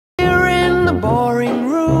boring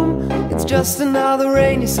room. It's just another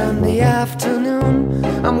rainy Sunday afternoon.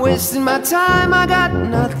 I'm wasting my time, I got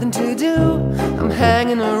nothing to do. I'm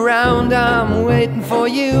hanging around, I'm waiting for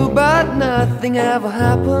you, but nothing ever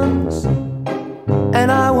happens.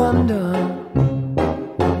 And I wonder,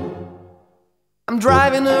 I'm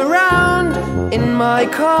driving around in my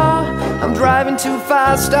car. I'm driving too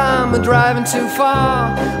fast, I'm driving too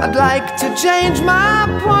far. I'd like to change my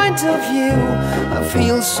point of view. I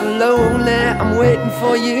feel so lonely, I'm waiting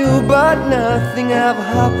for you, but nothing ever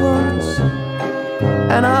happens.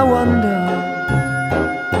 And I wonder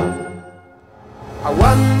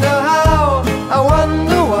how, I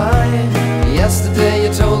wonder why. Yesterday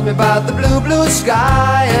you told me about the blue, blue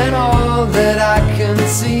sky, and all that I can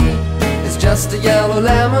see is just a yellow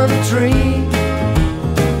lemon tree.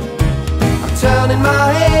 I'm turning my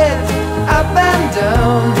head up and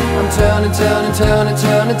down. I'm turning, turning, turning,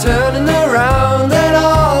 turning, turning around, and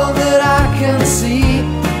all that I can see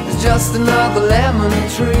is just another lemon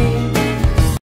tree.